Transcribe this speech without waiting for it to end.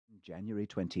January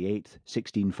 28th,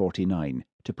 1649,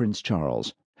 to Prince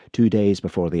Charles, 2 days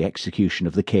before the execution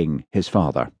of the king, his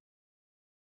father.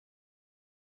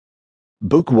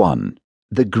 Book 1.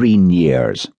 The Green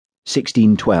Years,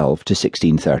 1612 to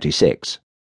 1636.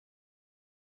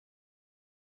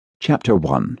 Chapter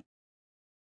 1.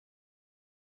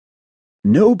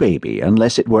 No baby,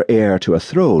 unless it were heir to a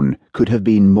throne, could have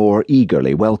been more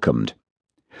eagerly welcomed.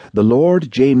 The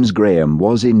Lord James Graham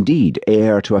was indeed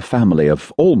heir to a family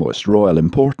of almost royal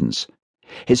importance.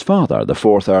 His father, the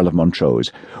 4th Earl of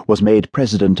Montrose, was made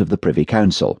President of the Privy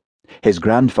Council. His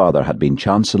grandfather had been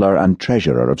Chancellor and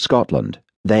Treasurer of Scotland,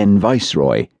 then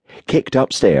Viceroy, kicked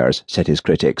upstairs, said his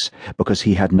critics, because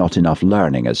he had not enough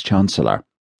learning as Chancellor.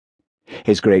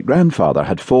 His great-grandfather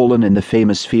had fallen in the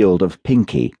famous field of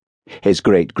Pinkie, his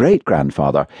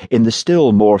great-great-grandfather in the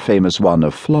still more famous one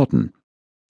of Flodden.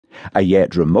 A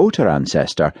yet remoter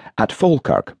ancestor at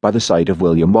Falkirk by the side of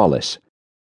William Wallace.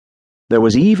 There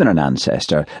was even an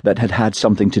ancestor that had had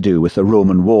something to do with the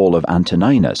Roman wall of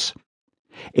Antoninus.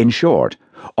 In short,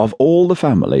 of all the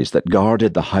families that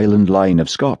guarded the Highland line of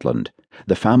Scotland,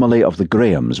 the family of the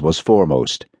Grahams was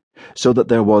foremost, so that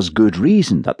there was good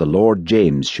reason that the Lord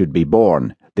James should be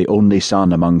born, the only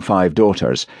son among 5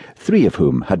 daughters, 3 of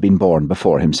whom had been born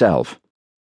before himself.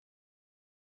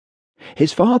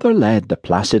 His father led the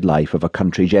placid life of a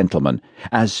country gentleman,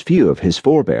 as few of his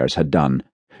forebears had done,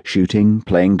 shooting,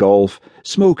 playing golf,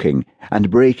 smoking,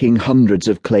 and breaking hundreds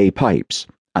of clay pipes,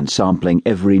 and sampling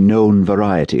every known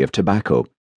variety of tobacco.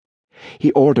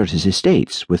 He ordered his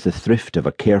estates with the thrift of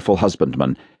a careful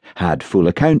husbandman, had full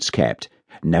accounts kept,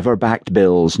 never backed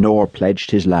bills, nor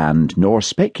pledged his land, nor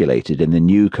speculated in the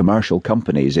new commercial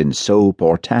companies in soap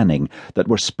or tanning that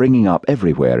were springing up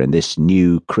everywhere in this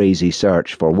new crazy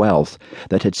search for wealth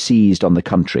that had seized on the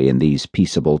country in these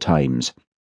peaceable times.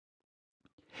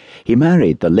 He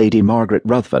married the Lady Margaret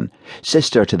Ruthven,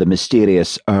 sister to the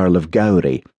mysterious Earl of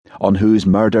Gowrie, on whose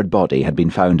murdered body had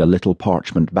been found a little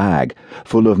parchment bag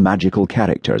full of magical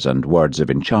characters and words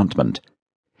of enchantment.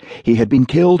 He had been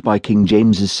killed by King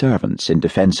James's servants in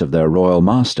defence of their royal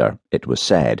master, it was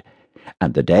said,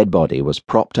 and the dead body was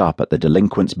propped up at the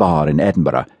delinquents' bar in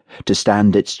Edinburgh to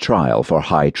stand its trial for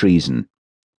high treason.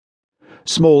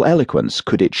 Small eloquence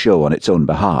could it show on its own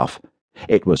behalf.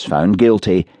 It was found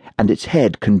guilty, and its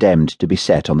head condemned to be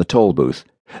set on the Tolbooth,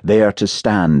 there to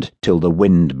stand till the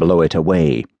wind blow it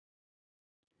away.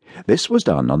 This was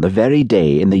done on the very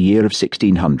day in the year of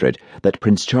 1600 that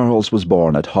Prince Charles was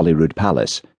born at Holyrood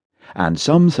Palace, and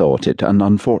some thought it an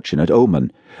unfortunate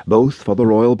omen, both for the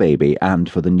royal baby and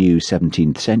for the new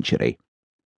 17th century.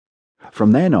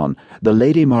 From then on, the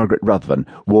Lady Margaret Ruthven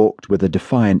walked with a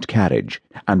defiant carriage,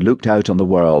 and looked out on the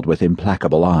world with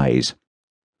implacable eyes.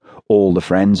 All the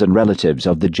friends and relatives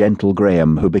of the gentle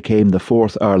Graham who became the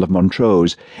 4th Earl of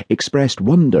Montrose expressed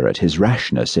wonder at his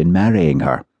rashness in marrying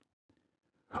her.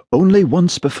 Only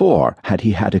once before had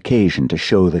he had occasion to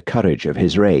show the courage of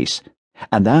his race,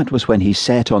 and that was when he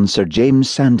set on Sir James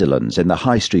Sandilands in the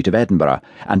High Street of Edinburgh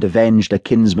and avenged a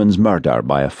kinsman's murder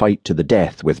by a fight to the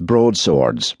death with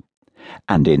broadswords.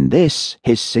 And in this,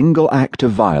 his single act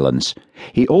of violence,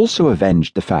 he also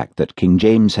avenged the fact that King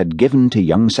James had given to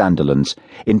young Sandilands,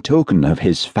 in token of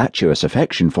his fatuous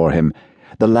affection for him,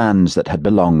 the lands that had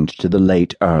belonged to the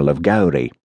late Earl of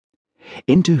Gowrie,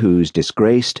 into whose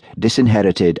disgraced,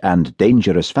 disinherited, and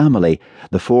dangerous family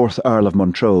the 4th Earl of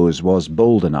Montrose was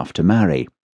bold enough to marry.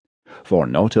 For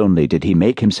not only did he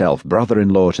make himself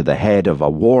brother-in-law to the head of a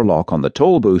warlock on the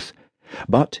Tolbooth,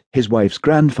 but his wife's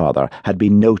grandfather had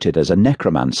been noted as a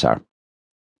necromancer.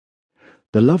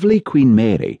 The lovely Queen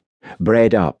Mary,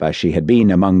 bred up as she had been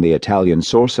among the Italian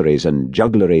sorceries and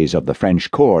juggleries of the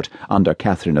French court under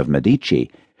Catherine of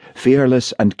Medici,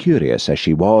 fearless and curious as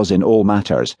she was in all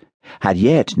matters, had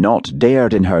yet not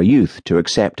dared in her youth to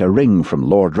accept a ring from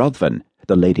Lord Ruthven,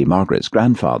 the Lady Margaret's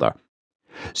grandfather.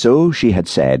 So she had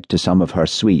said to some of her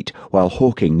suite while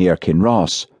hawking near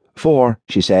Kinross, "For,"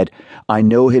 she said, "I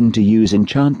know him to use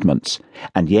enchantments,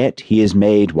 and yet he is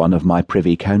made one of my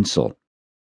privy council."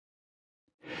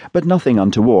 But nothing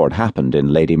untoward happened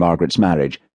in Lady Margaret's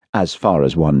marriage, as far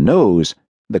as one knows,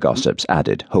 the gossips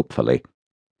added hopefully.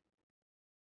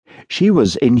 She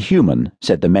was inhuman,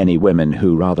 said the many women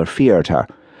who rather feared her,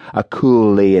 a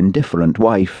coolly indifferent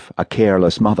wife, a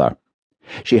careless mother.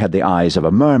 She had the eyes of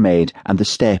a mermaid and the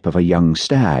step of a young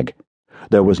stag.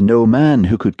 There was no man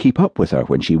who could keep up with her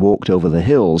when she walked over the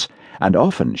hills, and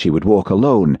often she would walk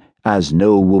alone, as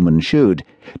no woman should,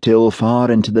 till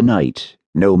far into the night,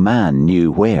 no man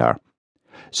knew where,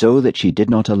 so that she did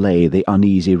not allay the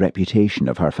uneasy reputation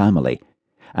of her family,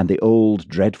 and the old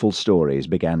dreadful stories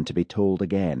began to be told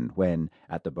again when,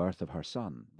 at the birth of her son,